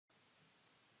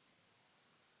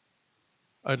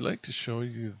I'd like to show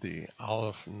you the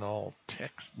Aleph Null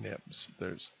text nibs.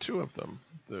 There's two of them.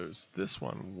 There's this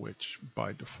one, which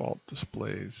by default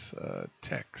displays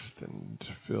text and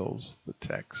fills the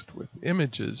text with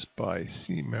images by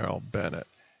C. Merrill Bennett.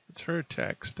 It's her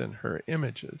text and her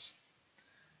images.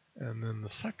 And then the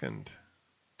second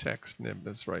text nib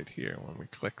is right here. When we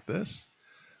click this,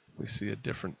 we see a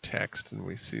different text and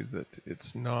we see that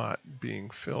it's not being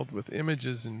filled with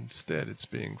images. Instead, it's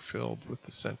being filled with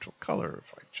the central color.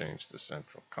 If I change the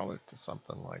central color to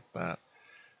something like that,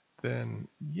 then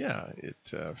yeah,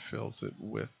 it fills it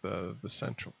with the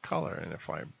central color. And if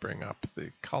I bring up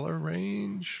the color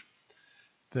range,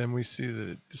 then we see that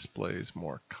it displays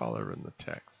more color in the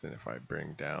text. And if I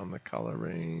bring down the color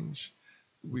range,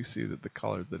 we see that the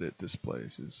color that it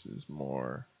displays is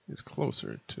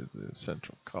closer to the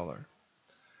central color.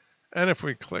 And if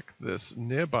we click this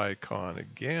nib icon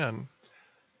again,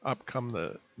 up come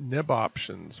the nib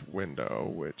options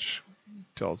window, which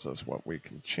tells us what we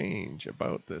can change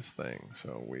about this thing.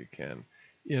 So we can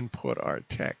input our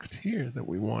text here that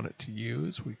we want it to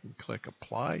use. We can click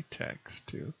apply text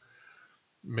to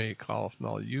make Aleph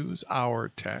Null use our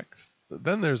text.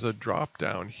 Then there's a drop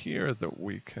down here that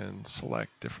we can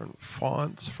select different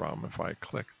fonts from. If I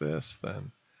click this,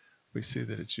 then we see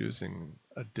that it's using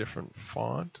a different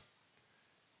font.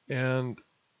 And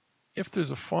if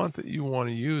there's a font that you want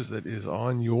to use that is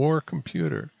on your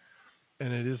computer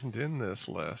and it isn't in this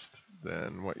list,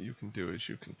 then what you can do is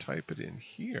you can type it in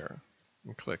here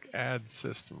and click Add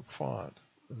System Font,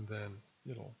 and then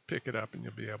it'll pick it up and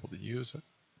you'll be able to use it.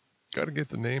 Got to get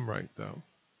the name right though.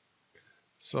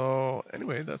 So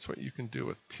anyway, that's what you can do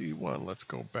with T1. Let's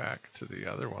go back to the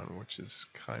other one, which is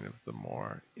kind of the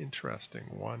more interesting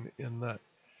one in that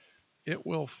it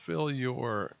will fill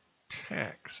your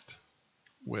text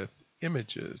with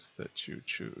images that you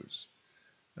choose.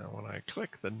 Now when I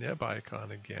click the nib icon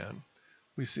again,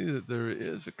 we see that there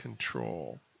is a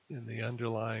control in the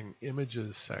underlying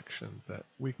images section that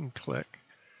we can click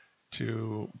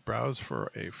to browse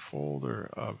for a folder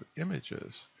of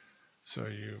images. So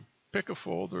you pick a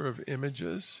folder of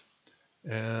images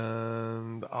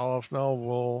and Aleph Null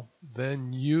will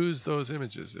then use those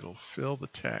images. It'll fill the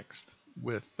text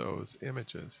with those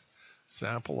images.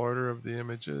 Sample order of the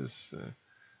images,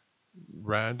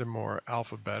 random or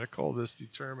alphabetical. This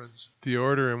determines the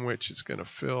order in which it's going to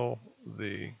fill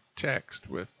the text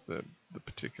with the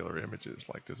particular images.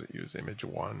 Like, does it use image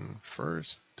 1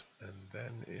 first and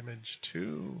then image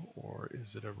 2, or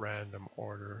is it a random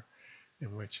order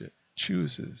in which it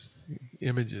chooses the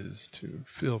images to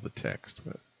fill the text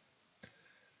with?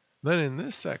 Then in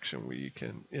this section we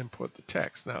can input the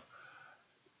text. Now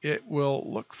it will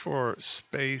look for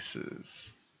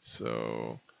spaces,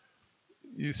 so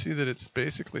you see that it's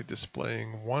basically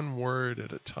displaying one word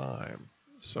at a time.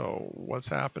 So what's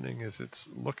happening is it's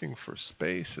looking for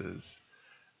spaces,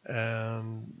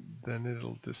 and then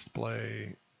it'll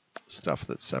display stuff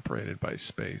that's separated by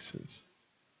spaces.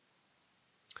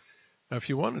 Now if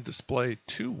you want to display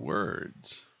two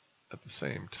words at the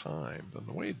same time, then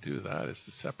the way to do that is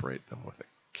to separate them with a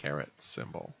caret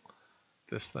symbol,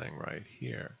 this thing right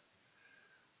here.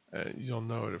 You'll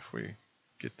note if we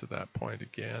get to that point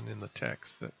again in the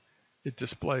text that it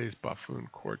displays Buffoon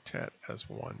Quartet as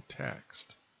one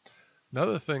text.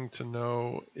 Another thing to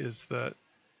know is that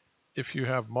if you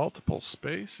have multiple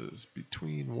spaces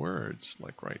between words,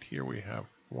 like right here we have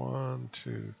 1,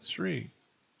 2, 3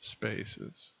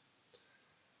 spaces,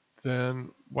 then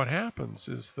what happens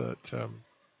is that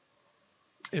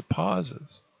it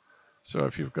pauses. So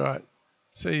if you've got,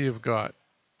 say you've got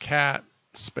cat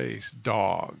space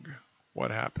dog, what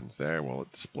happens there? Well,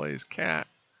 it displays cat,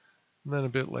 and then a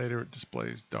bit later it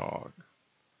displays dog.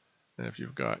 And if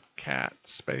you've got cat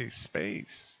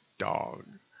space dog,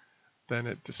 then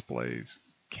it displays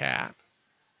cat,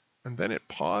 and then it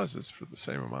pauses for the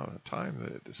same amount of time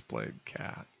that it displayed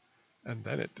cat, and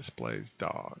then it displays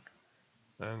dog.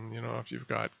 And you know, if you've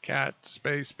got cat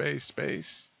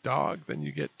space dog, then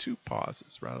you get 2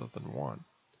 pauses rather than 1.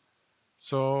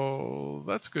 So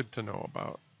that's good to know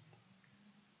about.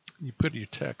 You put your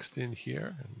text in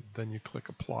here, and then you click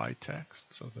apply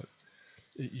text so that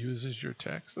it uses your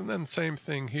text. And then same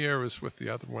thing here as with the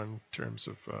other one in terms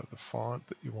of the font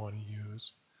that you want to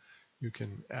use. You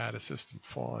can add a system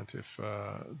font if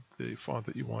the font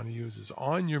that you want to use is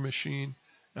on your machine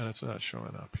and it's not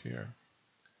showing up here.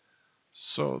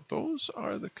 So those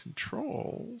are the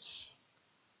controls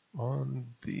on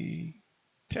the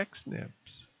text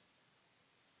nibs.